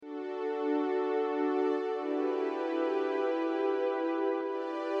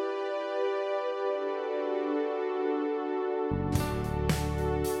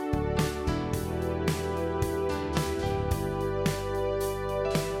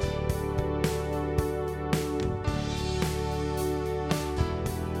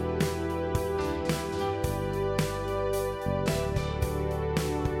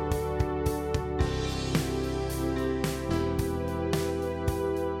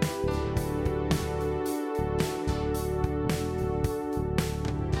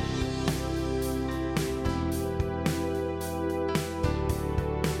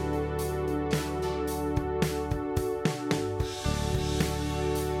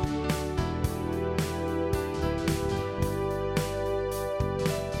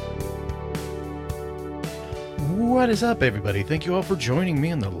What is up, everybody? Thank you all for joining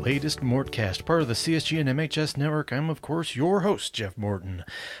me on the latest Mortcast, part of the CSG and MHS network. I'm, of course, your host, Jeff Morton.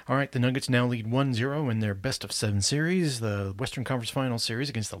 All right, the Nuggets now lead 1-0 in their best-of-7 series, the Western Conference Finals series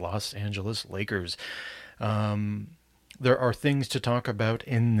against the Los Angeles Lakers. There are things to talk about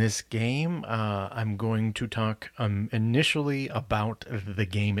in this game. I'm going to talk initially about the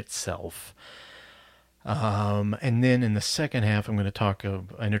game itself. And then in the second half, I'm going to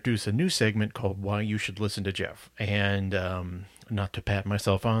introduce a new segment called Why You Should Listen to Jeff. And not to pat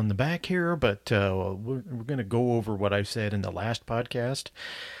myself on the back here, but we're going to go over what I said in the last podcast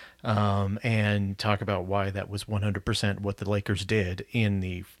and talk about why that was 100% what the Lakers did in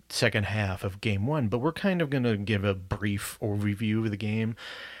the second half of Game 1. But we're kind of going to give a brief overview of the game.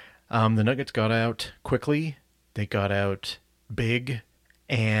 The Nuggets got out quickly. They got out big.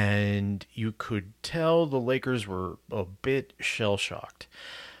 And you could tell the Lakers were a bit shell-shocked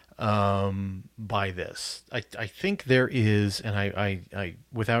by this. I think there is, and I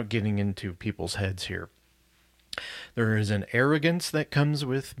without getting into people's heads here, there is an arrogance that comes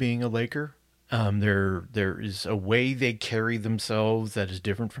with being a Laker. There is a way they carry themselves that is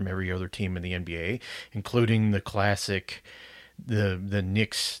different from every other team in the NBA, including the classic, the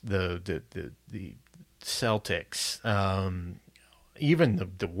Knicks, the Celtics.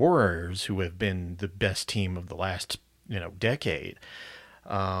 Even the Warriors, who have been the best team of the last decade,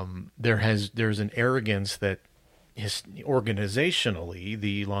 there's an arrogance that organizationally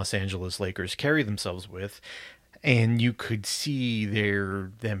the Los Angeles Lakers carry themselves with, and you could see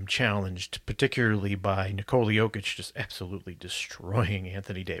them challenged, particularly by Nikola Jokic just absolutely destroying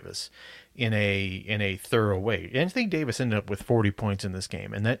Anthony Davis in a thorough way. Anthony Davis ended up with 40 points in this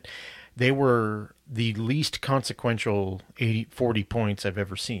game, and that they were the least consequential 40 points I've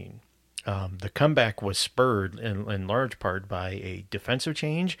ever seen. The comeback was spurred in large part by a defensive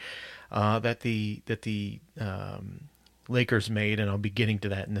change that the Lakers made, and I'll be getting to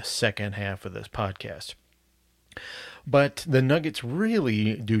that in the second half of this podcast. But the Nuggets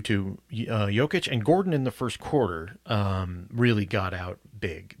really, due to Jokic and Gordon in the first quarter, really got out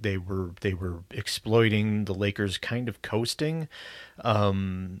big. They were exploiting the Lakers kind of coasting,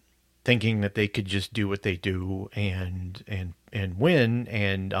 thinking that they could just do what they do and win.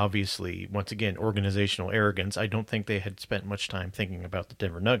 And obviously, once again, organizational arrogance. I don't think they had spent much time thinking about the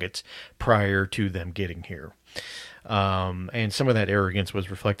Denver Nuggets prior to them getting here. And some of that arrogance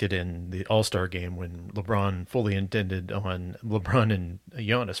was reflected in the All-Star game when LeBron and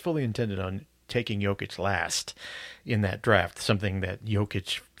Giannis fully intended on taking Jokic last in that draft, something that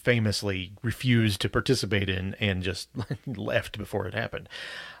Jokic famously refused to participate in and just left before it happened.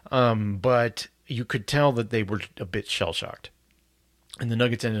 But you could tell that they were a bit shell-shocked. And the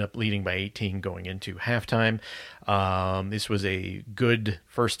Nuggets ended up leading by 18 going into halftime. This was a great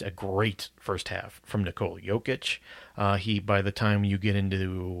first half from Nikola Jokic. By the time you get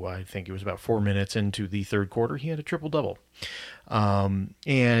into, I think it was about 4 minutes into the third quarter, he had a triple-double. And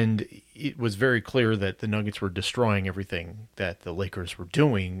it was very clear that the Nuggets were destroying everything that the Lakers were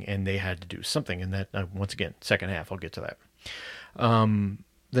doing, and they had to do something. And that, once again, second half, I'll get to that.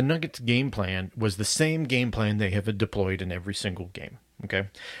 The Nuggets' game plan was the same game plan they have deployed in every single game. Okay,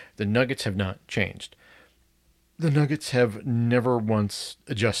 the Nuggets have not changed. The Nuggets have never once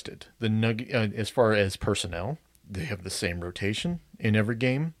adjusted. As far as personnel, they have the same rotation in every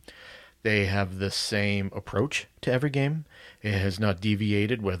game. They have the same approach to every game. It has not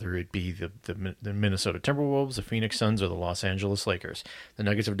deviated, whether it be the Minnesota Timberwolves, the Phoenix Suns, or the Los Angeles Lakers. The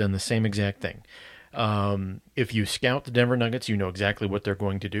Nuggets have done the same exact thing. If you scout the Denver Nuggets, you know exactly what they're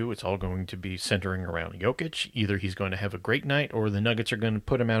going to do. It's all going to be centering around Jokic. Either he's going to have a great night, or the Nuggets are going to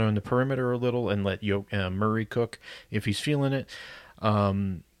put him out on the perimeter a little and let Murray cook if he's feeling it.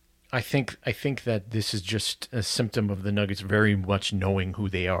 I think that this is just a symptom of the Nuggets very much knowing who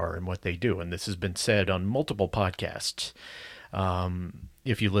they are and what they do, and this has been said on multiple podcasts.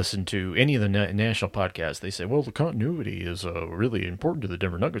 If you listen to any of the national podcasts, they say, well, the continuity is really important to the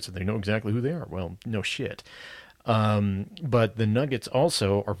Denver Nuggets, and they know exactly who they are. Well, no shit. But the Nuggets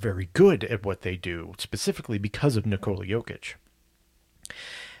also are very good at what they do, specifically because of Nikola Jokic.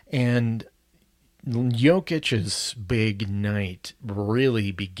 And Jokic's big night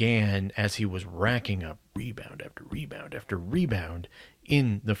really began as he was racking up rebound after rebound after rebound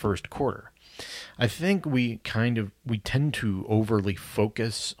in the first quarter. I think we tend to overly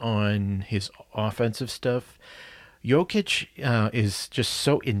focus on his offensive stuff. Jokic is just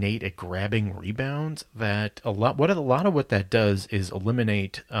so innate at grabbing rebounds that a lot of what that does is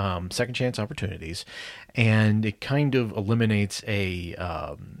eliminate second chance opportunities, and it kind of eliminates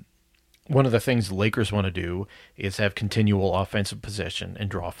one of the things the Lakers want to do is have continual offensive possession and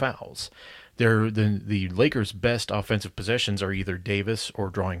draw fouls. The Lakers' best offensive possessions are either Davis or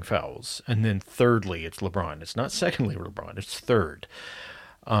drawing fouls, and then thirdly, it's LeBron. It's not secondly LeBron; it's third.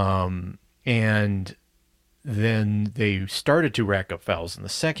 And then they started to rack up fouls in the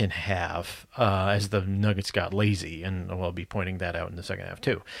second half as the Nuggets got lazy, and I'll be pointing that out in the second half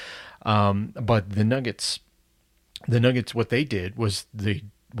too. But the Nuggets, what they did was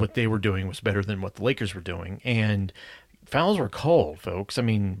what they were doing was better than what the Lakers were doing, and fouls were called, folks. I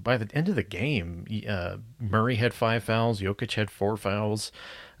mean, by the end of the game, Murray had 5 fouls, Jokic had 4 fouls.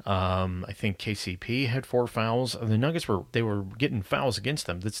 I think KCP had 4 fouls. The Nuggets were getting fouls against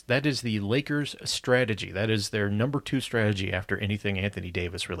them. That is the Lakers' strategy. That is their number 2 strategy after anything Anthony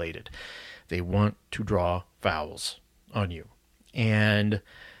Davis related. They want to draw fouls on you. And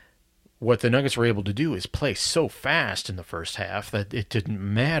what the Nuggets were able to do is play so fast in the first half that it didn't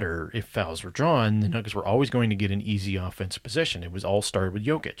matter if fouls were drawn. The Nuggets were always going to get an easy offensive possession. It was all started with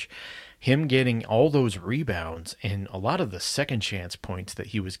Jokic. Him getting all those rebounds and a lot of the second chance points that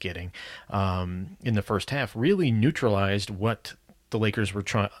he was getting in the first half really neutralized what the Lakers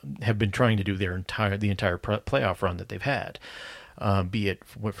have been trying to do the entire playoff run that they've had, be it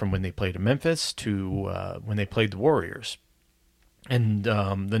from when they played in Memphis to when they played the Warriors. And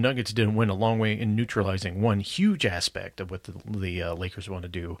the Nuggets didn't win a long way in neutralizing one huge aspect of what the Lakers want to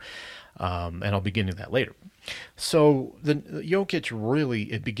do, and I'll be getting to that later. So the Jokic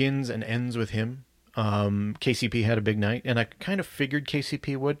really, it begins and ends with him. KCP had a big night, and I kind of figured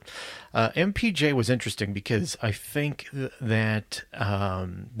KCP would. MPJ was interesting because I think that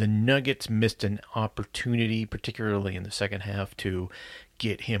the Nuggets missed an opportunity, particularly in the second half, to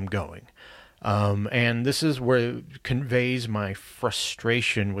get him going. And this is where it conveys my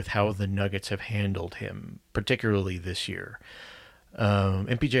frustration with how the Nuggets have handled him, particularly this year.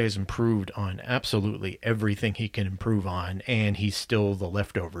 MPJ has improved on absolutely everything he can improve on, and he's still the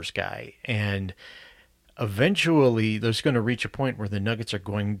leftovers guy. And eventually, there's going to reach a point where the Nuggets are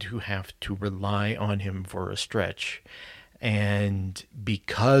going to have to rely on him for a stretch. And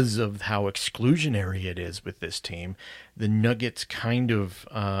because of how exclusionary it is with this team, the Nuggets kind of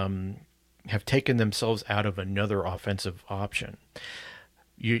have taken themselves out of another offensive option.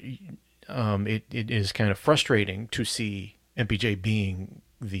 It is kind of frustrating to see MPJ being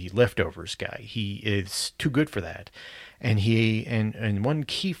the leftovers guy. He is too good for that, and one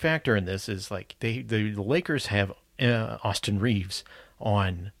key factor in this is like the Lakers have Austin Reeves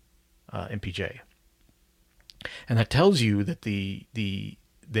on MPJ, and that tells you that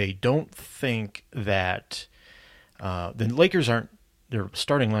they don't think that the Lakers aren't. Their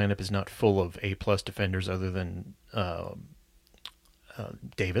starting lineup is not full of A-plus defenders other than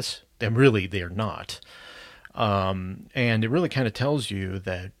Davis. And really, they're not. And it really kind of tells you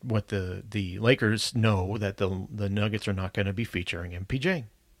that what the Lakers know that the Nuggets are not going to be featuring MPJ.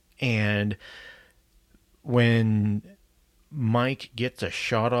 And when Mike gets a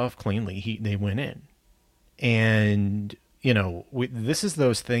shot off cleanly, they went in. And, this is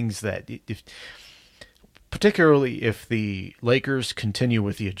those things that particularly if the Lakers continue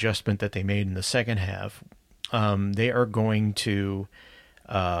with the adjustment that they made in the second half, they are going to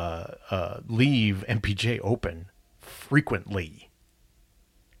leave MPJ open frequently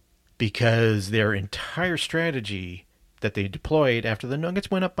because their entire strategy that they deployed after the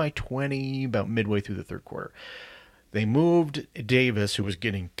Nuggets went up by 20 about midway through the third quarter, they moved Davis, who was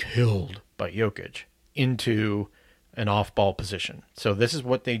getting killed by Jokic, into an off-ball position. So this is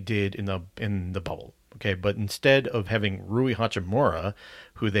what they did in the bubble. Okay, but instead of having Rui Hachimura,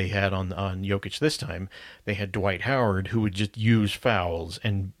 who they had on Jokic this time, they had Dwight Howard, who would just use fouls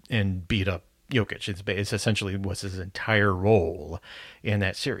and beat up Jokic. It's essentially was his entire role in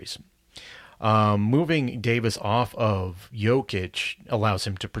that series. Moving Davis off of Jokic allows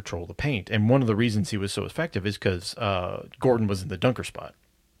him to patrol the paint, and one of the reasons he was so effective is because Gordon was in the dunker spot.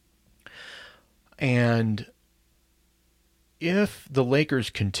 And if the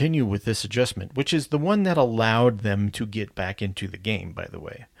Lakers continue with this adjustment, which is the one that allowed them to get back into the game, by the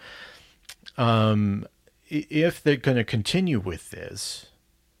way, if they're going to continue with this,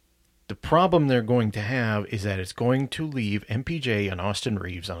 the problem they're going to have is that it's going to leave MPJ and Austin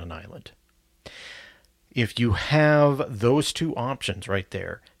Reeves on an island. If you have those two options right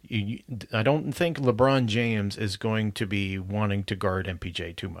there, I don't think LeBron James is going to be wanting to guard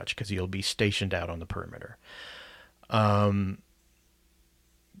MPJ too much because he'll be stationed out on the perimeter. The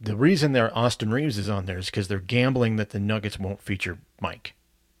reason Austin Reeves is on there is because they're gambling that the Nuggets won't feature Mike.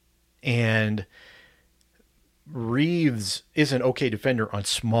 And Reeves is an okay defender on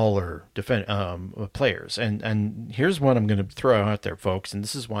smaller players. And here's what I'm going to throw out there, folks, and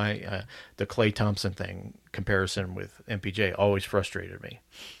this is why the Klay Thompson comparison with MPJ always frustrated me.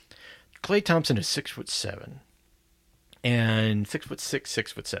 Klay Thompson is 6'7", and 6'6",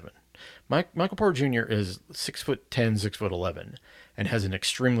 6'7". Michael Porter Jr. is 6'10", 6'11", and has an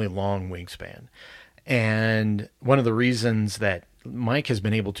extremely long wingspan. And one of the reasons that Mike has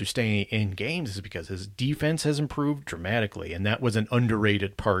been able to stay in games is because his defense has improved dramatically, and that was an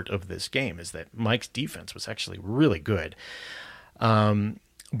underrated part of this game, is that Mike's defense was actually really good.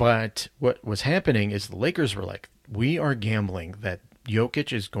 But what was happening is the Lakers were like, we are gambling that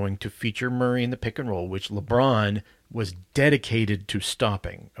Jokic is going to feature Murray in the pick and roll, which LeBron was dedicated to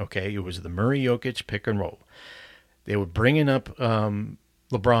stopping. Okay, it was the Murray-Jokic pick and roll. They were bringing up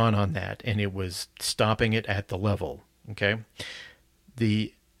LeBron on that, and it was stopping it at the level. Okay,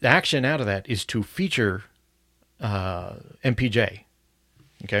 the action out of that is to feature MPJ.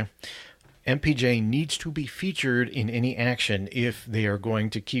 Okay, MPJ needs to be featured in any action if they are going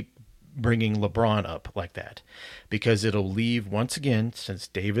to keep bringing LeBron up like that, because it'll leave, once again, since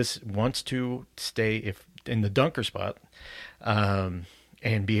Davis wants to stay in the dunker spot and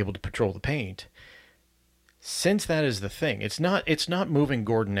be able to patrol the paint. Since that is the thing, it's not moving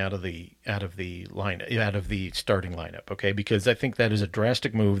Gordon out of the lineup, out of the starting lineup, okay? Because I think that is a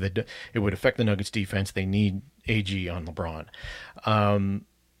drastic move that it would affect the Nuggets defense. They need AG on LeBron.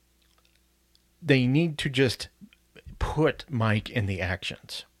 They need to just put Mike in the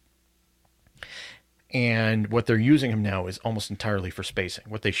actions. And what they're using him now is almost entirely for spacing.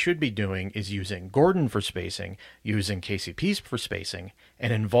 What they should be doing is using Gordon for spacing, using KCP for spacing,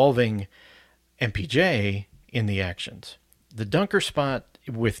 and involving MPJ in the actions. The dunker spot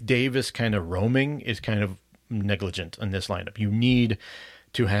with Davis kind of roaming is kind of negligent in this lineup. You need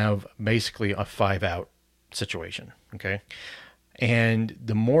to have basically a 5-out situation, okay? And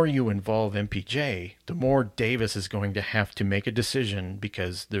the more you involve MPJ, the more Davis is going to have to make a decision,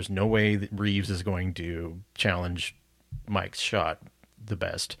 because there's no way that Reeves is going to challenge Mike's shot the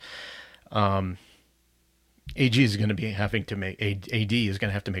best. AD is going to have to make a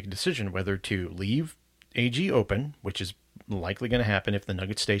decision whether to leave AG open, which is likely going to happen if the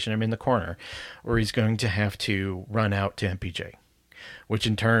Nuggets station him in the corner, or he's going to have to run out to MPJ, which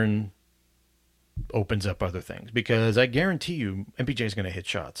in turn opens up other things, because I guarantee you MPJ is going to hit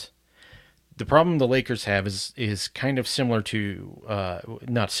shots. The problem the Lakers have is kind of similar to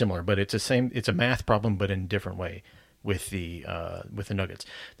not similar, but it's a math problem, but in a different way with the Nuggets.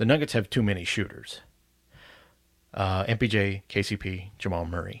 The Nuggets have too many shooters. MPJ, KCP, Jamal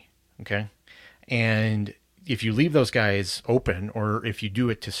Murray. Okay, and if you leave those guys open, or if you do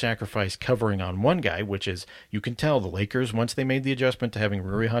it to sacrifice covering on one guy, which is, you can tell the Lakers, once they made the adjustment to having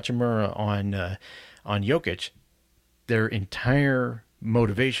Rui Hachimura on Jokic, their entire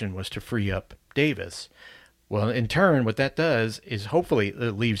motivation was to free up Davis. Well, in turn, what that does is hopefully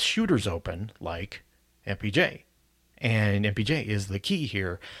it leaves shooters open like MPJ. And MPJ is the key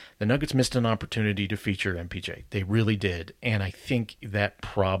here. The Nuggets missed an opportunity to feature MPJ. They really did. And I think that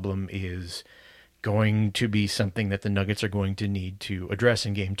problem is going to be something that the Nuggets are going to need to address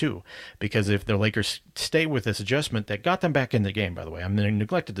in Game 2. Because if the Lakers stay with this adjustment that got them back in the game, by the way, I'm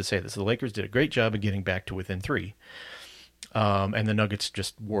neglected to say this, the Lakers did a great job of getting back to within 3. And the Nuggets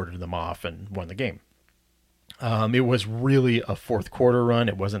just warded them off and won the game. It was really a fourth quarter run.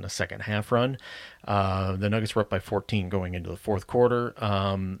 It wasn't a second half run. The Nuggets were up by 14 going into the fourth quarter.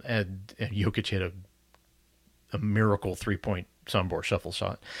 And Jokic hit a miracle 3-point Sombor shuffle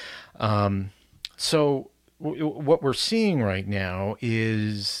shot. So what we're seeing right now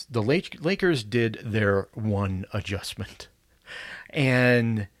is the Lakers did their one adjustment,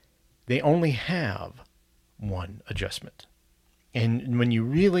 and they only have one adjustment. And when you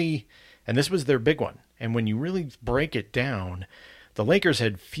really, and this was their big one, and when you really break it down, the Lakers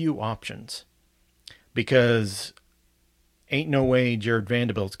had few options, because ain't no way Jared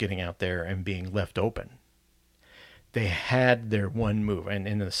Vanderbilt's getting out there and being left open. They had their one move. And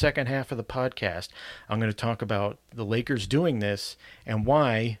in the second half of the podcast, I'm going to talk about the Lakers doing this and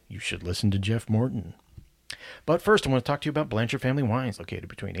why you should listen to Jeff Morton. But first, I want to talk to you about Blanchard Family Wines, located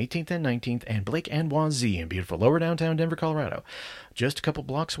between 18th and 19th and Blake and Wazee in beautiful lower downtown Denver, Colorado. Just a couple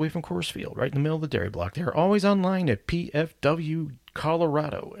blocks away from Coors Field, right in the middle of the dairy block. They're always online at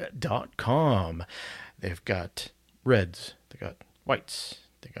pfwcolorado.com. They've got reds, they got whites,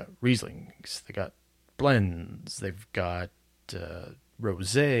 they got Rieslings, they got blends, they've got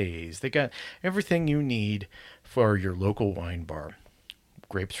rosés, they got everything you need for your local wine bar.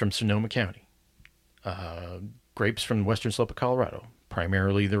 Grapes from Sonoma County, grapes from the western slope of Colorado,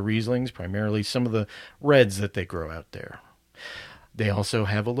 primarily the Rieslings, primarily some of the reds that they grow out there. They also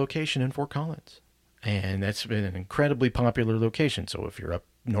have a location in Fort Collins, and that's been an incredibly popular location. So if you're up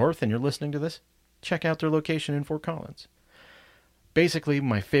north and you're listening to this, check out their location in Fort Collins. basically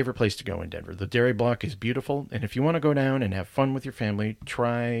my favorite place to go in Denver. The dairy block is beautiful, and if you want to go down and have fun with your family,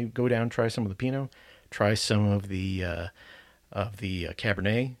 try some of the Pinot, try some of the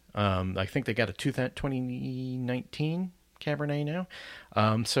Cabernet. I think they got a 2019 Cabernet now.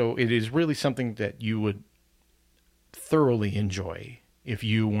 So it is really something that you would thoroughly enjoy if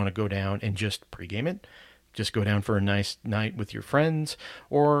you want to go down and just pregame it. Just go down for a nice night with your friends,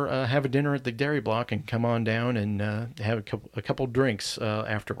 or have a dinner at the dairy block and come on down and have a couple drinks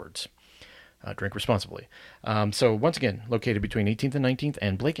afterwards. Drink responsibly. So once again, located between 18th and 19th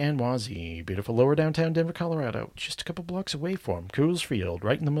and Blake and Wazee, beautiful lower downtown Denver, Colorado, just a couple blocks away from Coors Field,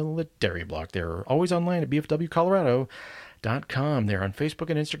 right in the middle of the dairy block. They're always online at bfwcolorado.com. They're on Facebook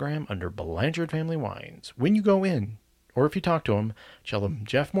and Instagram under Blanchard Family Wines. When you go in, or if you talk to them, tell them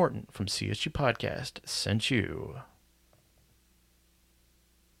Jeff Morton from CSG Podcast sent you.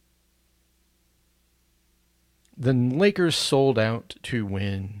 The Lakers sold out to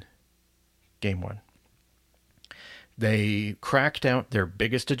win Game 1. They cracked out their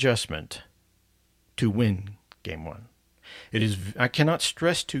biggest adjustment to win Game 1. I cannot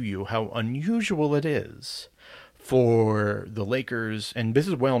stress to you how unusual it is for the Lakers, and this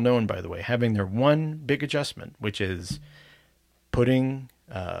is well known, by the way, having their one big adjustment, which is putting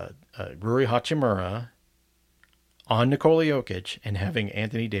Rui Hachimura on Nikola Jokic and having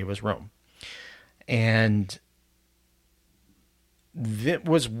Anthony Davis roam. And that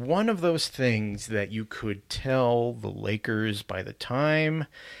was one of those things that you could tell the Lakers by the time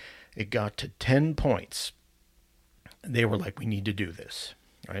it got to 10 points, they were like, we need to do this,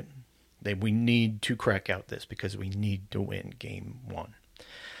 right? We need to crack out this because we need to win Game 1.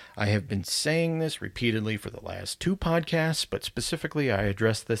 I have been saying this repeatedly for the last 2 podcasts, but specifically I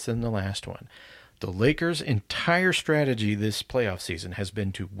addressed this in the last one. The Lakers' entire strategy this playoff season has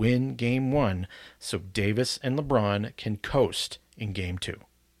been to win Game 1 so Davis and LeBron can coast in Game 2.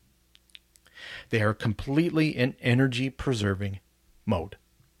 They are completely in energy-preserving mode.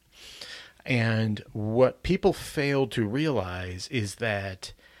 And what people fail to realize is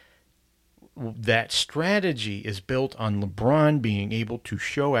that strategy is built on LeBron being able to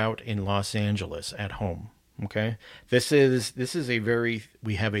show out in Los Angeles at home. Okay, this is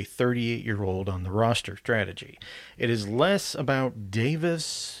we have a 38-year-old on the roster strategy. It is less about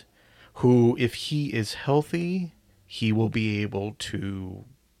Davis, who, if he is healthy, he will be able to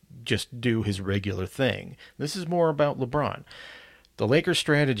just do his regular thing. This is more about LeBron. The Lakers'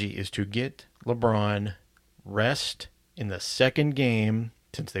 strategy is to get LeBron rest in the second game.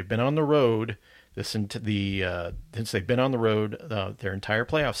 Since they've been on the road, their entire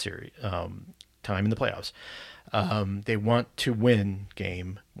playoff series time in the playoffs, they want to win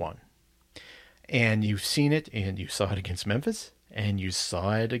Game 1, and you've seen it, and you saw it against Memphis, and you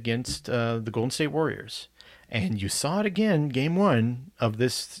saw it against the Golden State Warriors, and you saw it again Game 1 of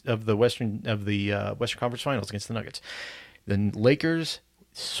the Western Conference Finals against the Nuggets. The Lakers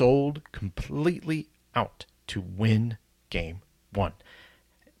sold completely out to win Game 1.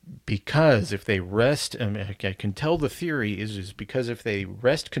 Because if they rest, I can tell the theory is because if they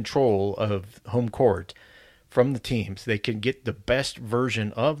wrest control of home court from the teams, they can get the best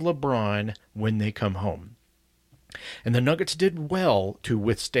version of LeBron when they come home. And the Nuggets did well to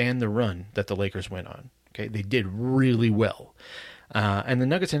withstand the run that the Lakers went on. Okay, they did really well. And the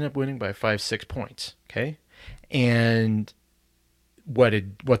Nuggets ended up winning by 5-6 points. Okay, and what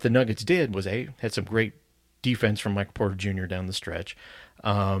the Nuggets did was had some great defense from Michael Porter Jr. down the stretch.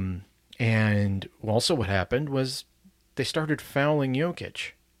 And also what happened was they started fouling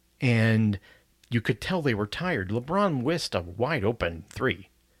Jokic, and you could tell they were tired. LeBron whisked a wide open 3,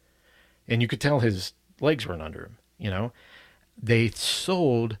 and you could tell his legs weren't under him. They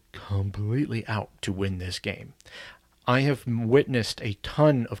sold completely out to win this game. I have witnessed a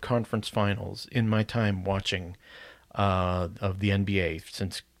ton of conference finals in my time watching of the NBA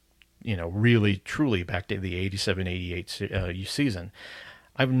since, really truly back to the 87-88 season.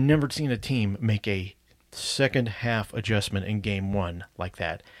 I've never seen a team make a second half adjustment in Game 1 like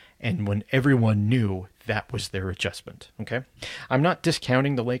that, and when everyone knew that was their adjustment. Okay, I'm not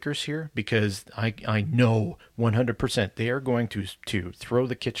discounting the Lakers here because I know 100% they are going to throw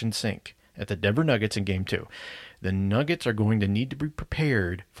the kitchen sink at the Denver Nuggets in Game 2. The Nuggets are going to need to be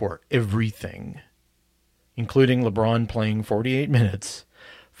prepared for everything, including LeBron playing 48 minutes,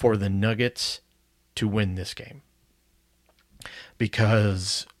 for the Nuggets to win this game.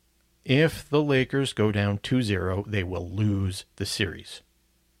 Because if the Lakers go down 2-0, they will lose the series.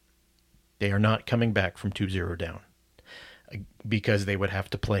 They are not coming back from 2-0 down because they would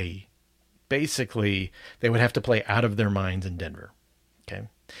have to play, basically, they would have to play out of their minds in Denver. Okay.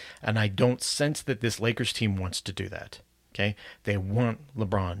 And I don't sense that this Lakers team wants to do that. Okay? They want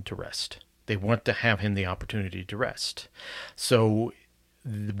LeBron to rest. They want to have him the opportunity to rest. So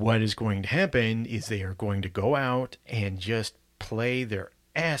what is going to happen is they are going to go out and just play their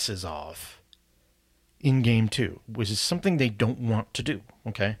asses off in game 2, which is something they don't want to do.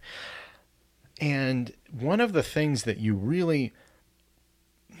 Okay? And one of the things that you really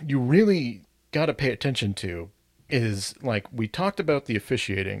got to pay attention to is, like, we talked about the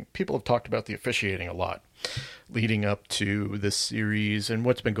officiating. People have talked about the officiating a lot leading up to this series and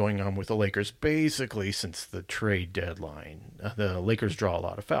what's been going on with the Lakers basically since the trade deadline. The Lakers draw a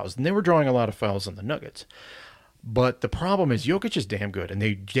lot of fouls, and they were drawing a lot of fouls on the Nuggets. But the problem is Jokic is damn good,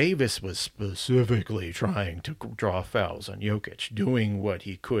 and Davis was specifically trying to draw fouls on Jokic, doing what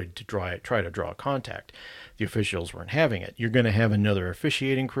he could to try to draw contact. The officials weren't having it. You're going to have another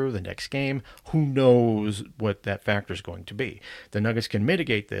officiating crew the next game. Who knows what that factor is going to be? The Nuggets can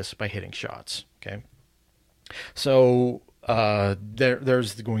mitigate this by hitting shots. Okay, so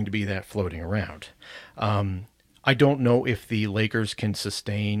there's going to be that floating around. I don't know if the Lakers can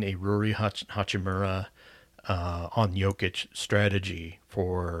sustain a Rui Hachimura on Jokic strategy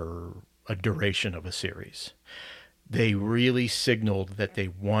for a duration of a series. They really signaled that they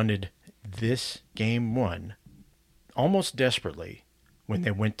wanted this game 1 almost desperately when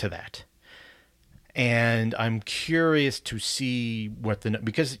they went to that. And I'm curious to see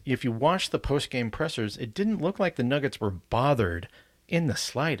because if you watch the post-game pressers, it didn't look like the Nuggets were bothered in the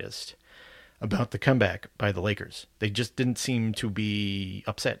slightest about the comeback by the Lakers. They just didn't seem to be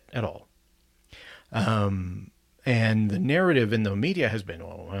upset at all. And the narrative in the media has been,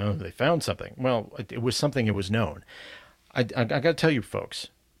 well, they found something. Well, it was something, it was known. I got to tell you, folks,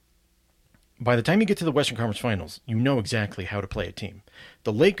 by the time you get to the Western Conference Finals, you know exactly how to play a team.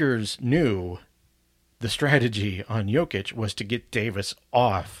 The Lakers knew the strategy on Jokic was to get Davis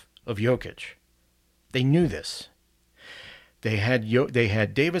off of Jokic. They knew this. They had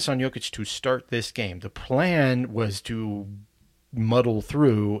Davis on Jokic to start this game. The plan was to muddle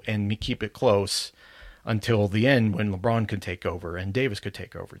through and keep it close until the end when LeBron could take over and Davis could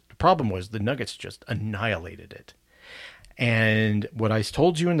take over. The problem was the Nuggets just annihilated it. And what I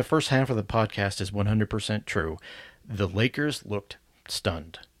told you in the first half of the podcast is 100% true. The Lakers looked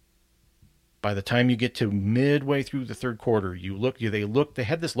stunned. By the time you get to midway through the third quarter, they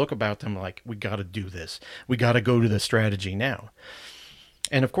had this look about them like, we got to do this. We got to go to the strategy now.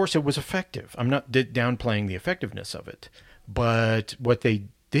 And of course it was effective. I'm not downplaying the effectiveness of it. But what they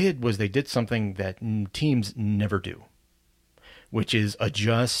did was they did something that teams never do, which is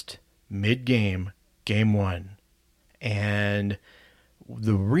adjust mid-game, game 1. And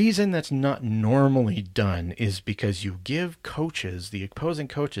the reason that's not normally done is because you give the opposing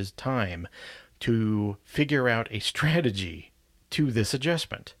coaches, time to figure out a strategy to this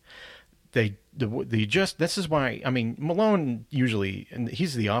adjustment. This is why, Malone usually, and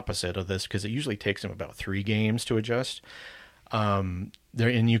he's the opposite of this because it usually takes him about 3 games to adjust. And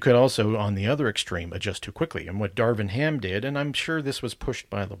you could also, on the other extreme, adjust too quickly. And what Darvin Ham did, and I'm sure this was pushed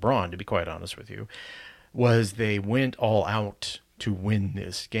by LeBron, to be quite honest with you, was they went all out to win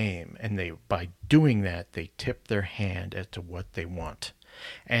this game. And by doing that, they tipped their hand as to what they want.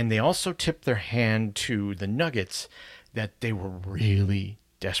 And they also tipped their hand to the Nuggets that they were really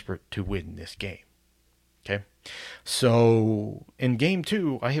desperate to win this game. Okay? So in game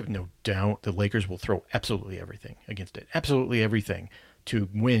 2, I have no doubt the Lakers will throw absolutely everything against it. Absolutely everything to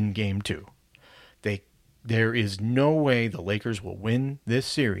win game 2. There is no way the Lakers will win this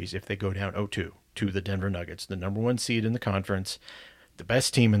series if they go down 0-2 to the Denver Nuggets, the number 1 seed in the conference, the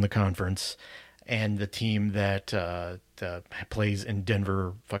best team in the conference, and the team that plays in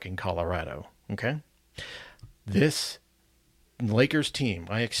Denver, fucking Colorado. Okay? This Lakers team,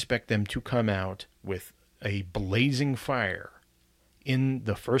 I expect them to come out with a blazing fire in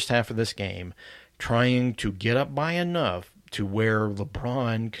the first half of this game, trying to get up by enough to where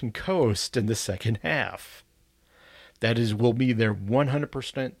LeBron can coast in the second half. That will be their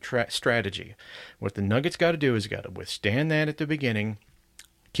 100% strategy. What the Nuggets got to do is got to withstand that at the beginning,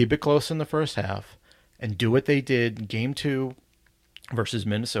 keep it close in the first half, and do what they did in Game 2 versus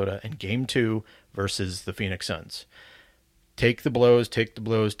Minnesota and Game 2 versus the Phoenix Suns. Take the blows,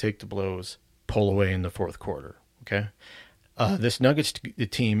 pull away in the fourth quarter. Okay? This Nuggets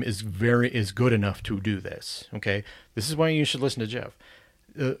team is good enough to do this. Okay? This is why you should listen to Jeff.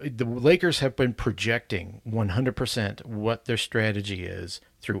 The Lakers have been projecting 100% what their strategy is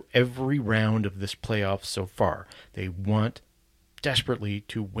through every round of this playoff so far. They want desperately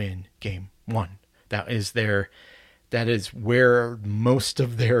to win game 1. That is where most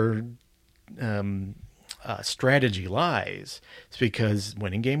of their strategy lies. It's because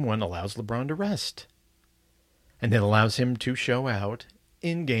winning game 1 allows LeBron to rest. and that allows him to show out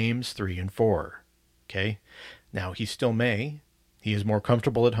in games 3 and 4. Okay? Now, he still may. He is more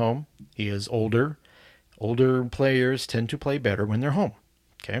comfortable at home. He is older. Older players tend to play better when they're home.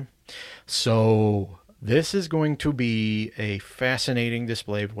 Okay? So this is going to be a fascinating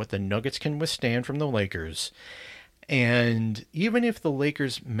display of what the Nuggets can withstand from the Lakers. And even if the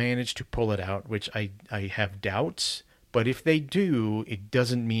Lakers manage to pull it out, which I have doubts, but if they do, it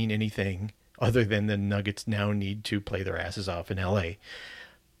doesn't mean anything other than the Nuggets now need to play their asses off in LA.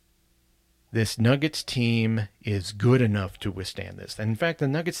 This Nuggets team is good enough to withstand this. And in fact,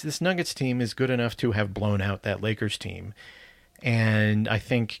 this Nuggets team is good enough to have blown out that Lakers team. And I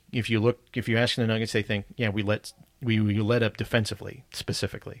think if you ask the Nuggets, they think, yeah, we let up defensively,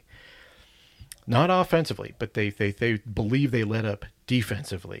 specifically. Not offensively, but they believe they let up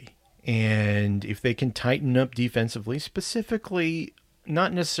defensively. And if they can tighten up defensively, specifically,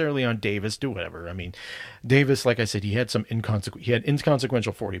 not necessarily on Davis, do whatever. I mean, Davis, like I said, he had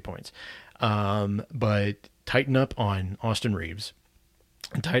inconsequential 40 points. But tighten up on Austin Reeves.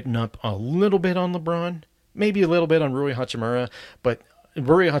 And tighten up a little bit on LeBron. Maybe a little bit on Rui Hachimura. But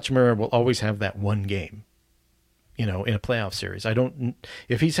Rui Hachimura will always have that one game, in a playoff series.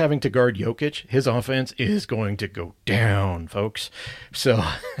 If he's having to guard Jokic, his offense is going to go down, folks. So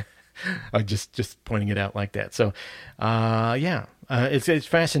I'm just pointing it out like that. So, it's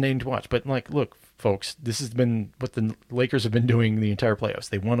fascinating to watch. But look, folks, this has been what the Lakers have been doing the entire playoffs.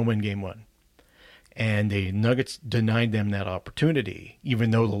 They want to win game 1. And the Nuggets denied them that opportunity,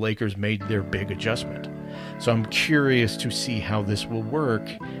 even though the Lakers made their big adjustment. So I'm curious to see how this will work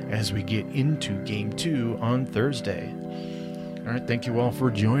as we get into Game 2 on Thursday. All right, thank you all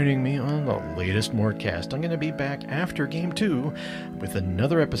for joining me on the latest Mortcast. I'm going to be back after Game 2 with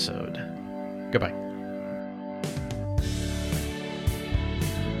another episode. Goodbye.